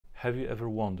Have you ever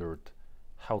wondered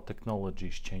how technology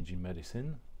is changing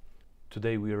medicine?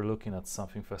 Today we are looking at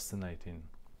something fascinating.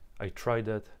 I tried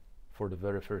that for the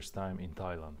very first time in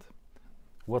Thailand.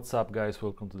 What's up guys,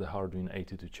 welcome to the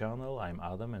Hardwin82 channel. I'm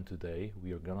Adam and today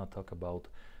we are gonna talk about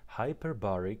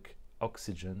Hyperbaric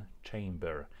Oxygen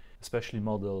Chamber, especially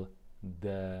model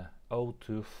the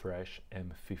O2 Fresh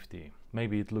M50.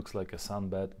 Maybe it looks like a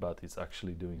sunbed, but it's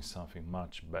actually doing something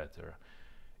much better.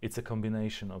 It's a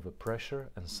combination of a pressure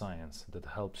and science that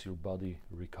helps your body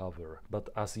recover. But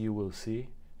as you will see,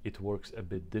 it works a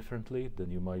bit differently than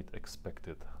you might expect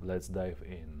it. Let's dive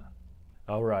in.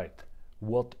 Alright,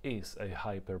 what is a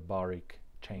hyperbaric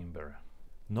chamber?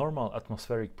 Normal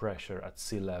atmospheric pressure at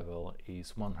sea level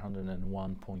is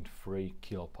 101.3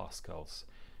 kilopascals,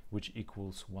 which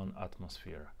equals 1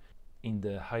 atmosphere. In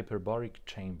the hyperbaric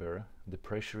chamber, the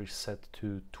pressure is set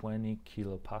to 20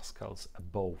 kilopascals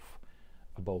above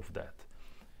that.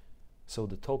 So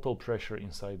the total pressure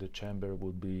inside the chamber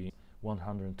would be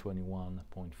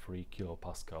 121.3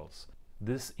 kilopascals.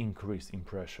 This increase in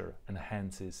pressure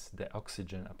enhances the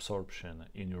oxygen absorption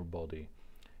in your body,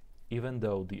 even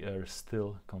though the air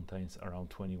still contains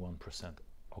around 21%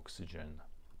 oxygen.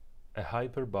 A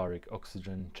hyperbaric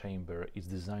oxygen chamber is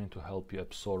designed to help you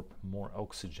absorb more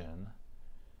oxygen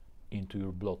into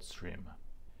your bloodstream.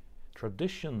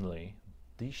 Traditionally,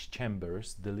 these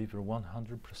chambers deliver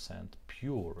 100%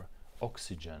 pure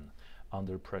oxygen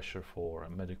under pressure for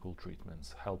medical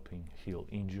treatments, helping heal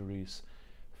injuries,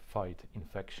 fight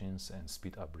infections and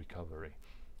speed up recovery.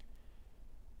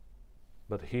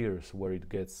 But here's where it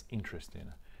gets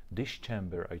interesting. This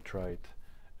chamber I tried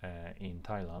in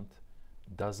Thailand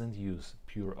doesn't use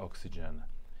pure oxygen.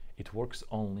 It works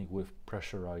only with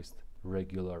pressurized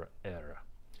regular air.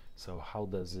 So how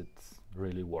does it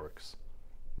really works?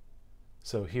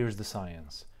 So here's the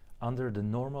science. Under the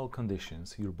normal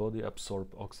conditions, your body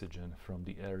absorbs oxygen from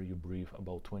the air you breathe,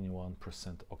 about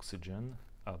 21% oxygen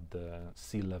at the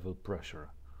sea level pressure.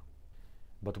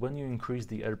 But when you increase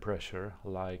the air pressure,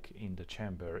 like in the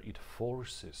chamber, it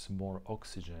forces more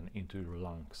oxygen into your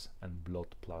lungs and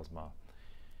blood plasma.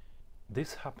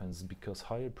 This happens because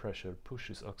higher pressure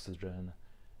pushes oxygen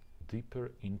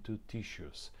deeper into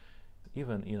tissues,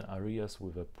 even in areas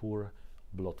with a poor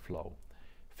blood flow.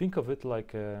 Think of it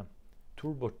like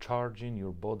turbocharging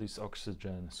your body's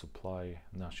oxygen supply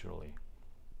naturally.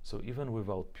 So even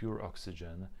without pure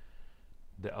oxygen,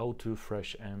 the O2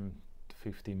 Fresh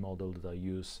M50 model that I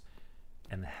use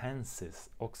enhances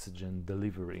oxygen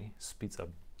delivery, speeds up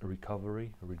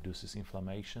recovery, reduces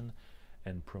inflammation,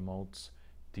 and promotes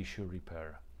tissue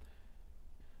repair.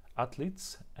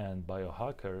 Athletes and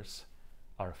biohackers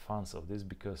are fans of this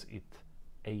because it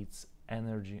aids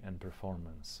energy and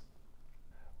performance.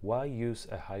 Why use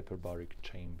a hyperbaric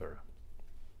chamber?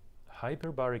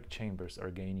 Hyperbaric chambers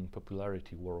are gaining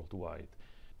popularity worldwide,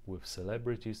 with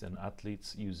celebrities and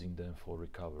athletes using them for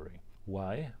recovery.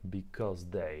 Why? Because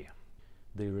they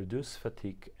reduce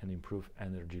fatigue and improve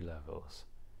energy levels.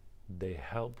 They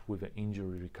help with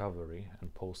injury recovery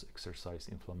and post-exercise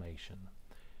inflammation.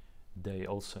 They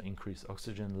also increase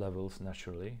oxygen levels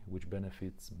naturally, which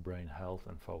benefits brain health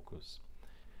and focus.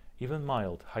 Even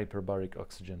mild hyperbaric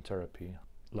oxygen therapy,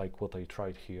 like what I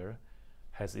tried here,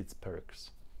 has its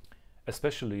perks,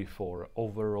 especially for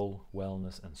overall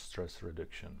wellness and stress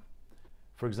reduction.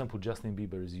 For example, Justin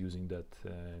Bieber is using that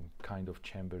kind of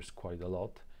chambers quite a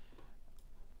lot.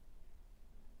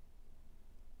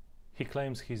 He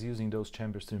claims he's using those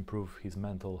chambers to improve his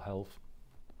mental health.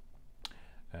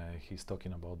 He's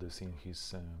talking about this in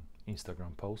his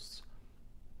Instagram posts,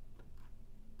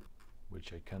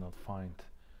 which I cannot find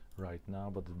right now,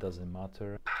 but it doesn't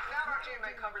matter. Now our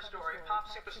GMA cover story, pop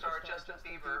superstar Justin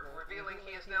Bieber revealing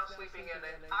he is now sleeping in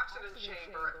an oxygen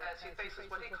chamber as he faces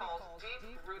what he calls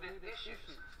deep-rooted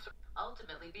issues.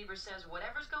 Ultimately, Bieber says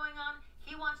whatever's going on,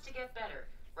 he wants to get better.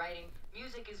 Writing,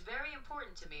 music is very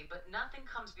important to me, but nothing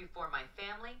comes before my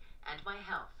family and my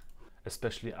health.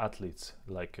 Especially athletes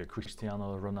like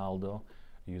Cristiano Ronaldo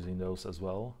using those as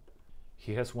well.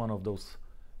 He has one of those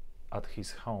at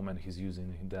his home and he's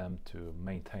using them to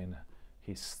maintain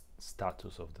his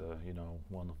status of the,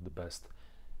 one of the best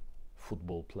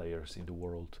football players in the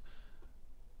world.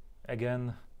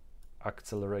 Again,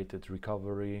 accelerated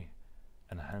recovery,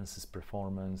 enhances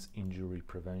performance, injury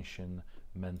prevention,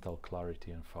 mental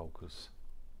clarity and focus.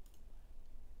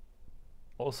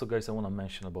 Also guys, I want to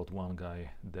mention about one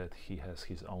guy that he has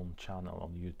his own channel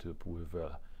on YouTube with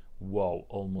wow,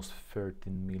 almost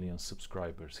 13 million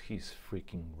subscribers. He's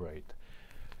freaking great.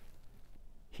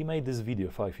 He made this video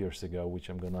 5 years ago, which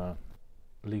I'm gonna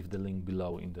leave the link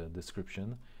below in the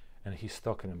description, and he's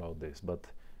talking about this, but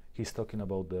he's talking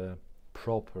about the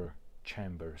proper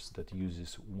chambers that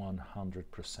uses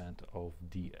 100% of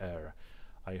the air.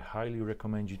 I highly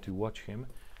recommend you to watch him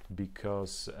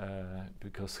because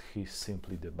he's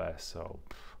simply the best. So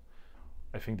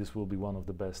I think this will be one of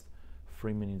the best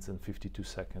 3 minutes and 52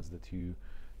 seconds that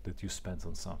you spent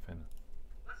on something.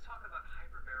 Let's talk about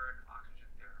hyperbaric oxygen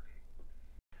therapy.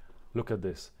 Look at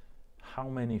this. How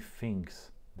many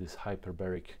things this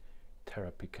hyperbaric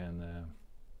therapy can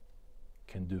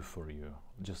do for you.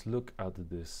 Just look at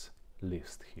this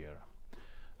list here.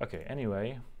 Okay,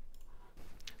 anyway,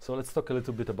 so let's talk a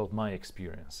little bit about my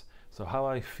experience. So how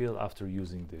I feel after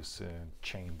using this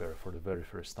chamber for the very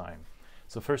first time.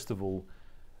 So first of all,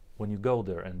 when you go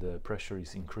there and the pressure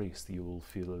is increased, you will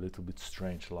feel a little bit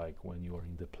strange, like when you are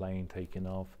in the plane taking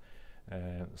off.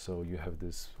 So you have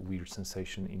this weird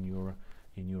sensation in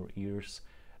your ears.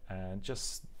 And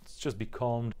just be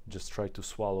calm. Just try to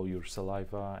swallow your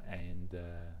saliva and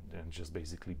then just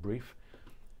basically breathe.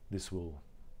 This will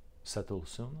settle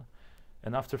soon.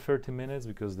 And after 30 minutes,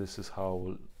 because this is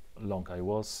how long I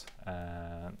was,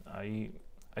 I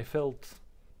felt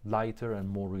lighter and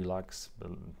more relaxed.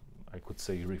 I could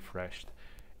say refreshed.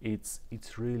 It's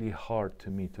really hard to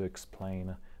me to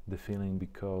explain the feeling,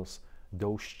 because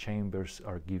those chambers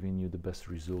are giving you the best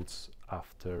results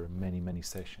after many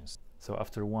sessions. So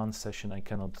after one session, I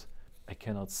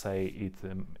cannot say it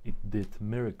did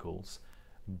miracles,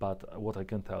 but what I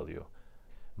can tell you,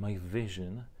 my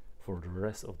vision for the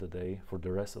rest of the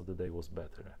day was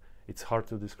better. It's hard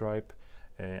to describe.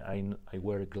 I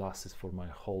wear glasses for my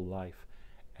whole life,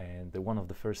 and one of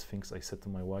the first things I said to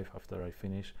my wife after I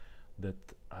finished, that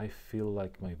I feel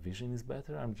like my vision is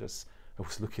better. I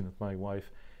was looking at my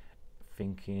wife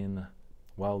thinking,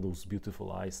 wow, those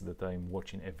beautiful eyes that I'm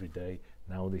watching every day,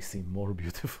 now they seem more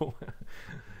beautiful.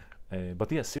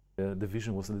 But yes, the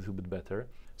vision was a little bit better.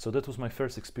 So that was my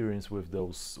first experience with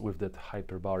that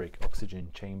hyperbaric oxygen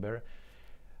chamber.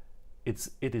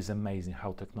 It is amazing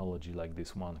how technology like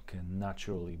this one can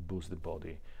naturally boost the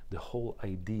body. The whole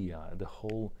idea, the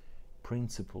whole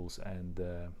principles and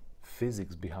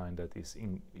physics behind that it's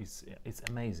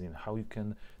amazing. How you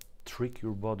can trick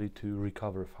your body to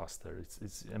recover faster.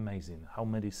 It's amazing how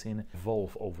medicine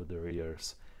evolved over the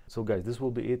years. So guys, this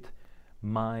will be it.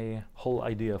 My whole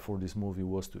idea for this movie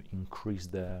was to increase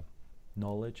the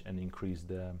knowledge and increase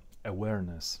the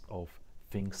awareness of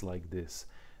things like this,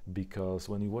 because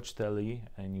when you watch telly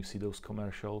and you see those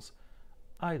commercials,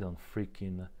 I don't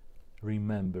freaking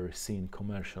remember seeing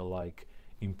commercial like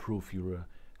improve your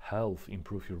health,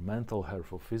 improve your mental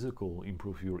health or physical,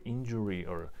 improve your injury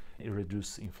or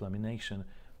reduce inflammation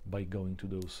by going to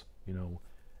those, you know,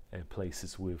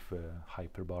 places with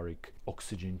hyperbaric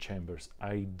oxygen chambers.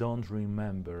 I don't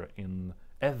remember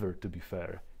ever, to be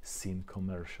fair, seen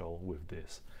commercial with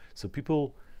this.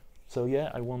 So yeah,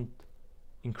 I want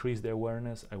increase the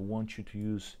awareness. I want you to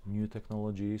use new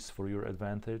technologies for your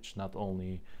advantage, not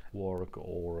only work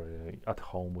or at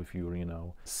home with your, you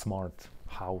know, smart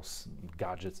house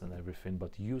gadgets and everything,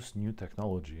 but use new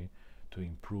technology to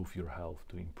improve your health,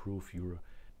 to improve your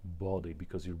body,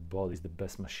 because your body is the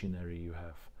best machinery you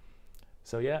have.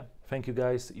 So yeah, thank you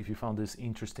guys. If you found this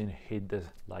interesting, hit the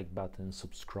like button,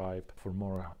 subscribe for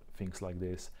more things like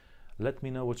this. Let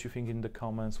me know what you think in the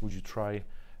comments. Would you try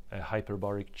a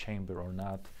hyperbaric chamber or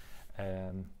not?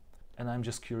 And I'm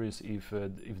just curious if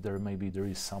there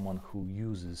is someone who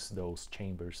uses those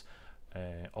chambers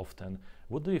often.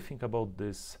 What do you think about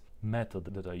this method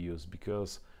that I use?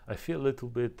 Because I feel a little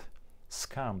bit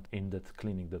scammed in that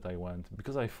clinic that I went,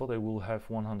 because I thought I will have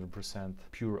 100%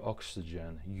 pure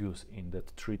oxygen used in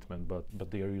that treatment,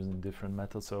 but they are using different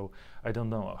methods. So I don't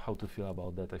know how to feel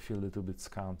about that. I feel a little bit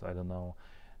scammed. I don't know.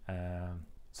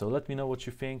 So let me know what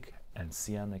you think, and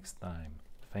see you next time.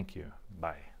 Thank you.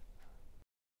 Bye.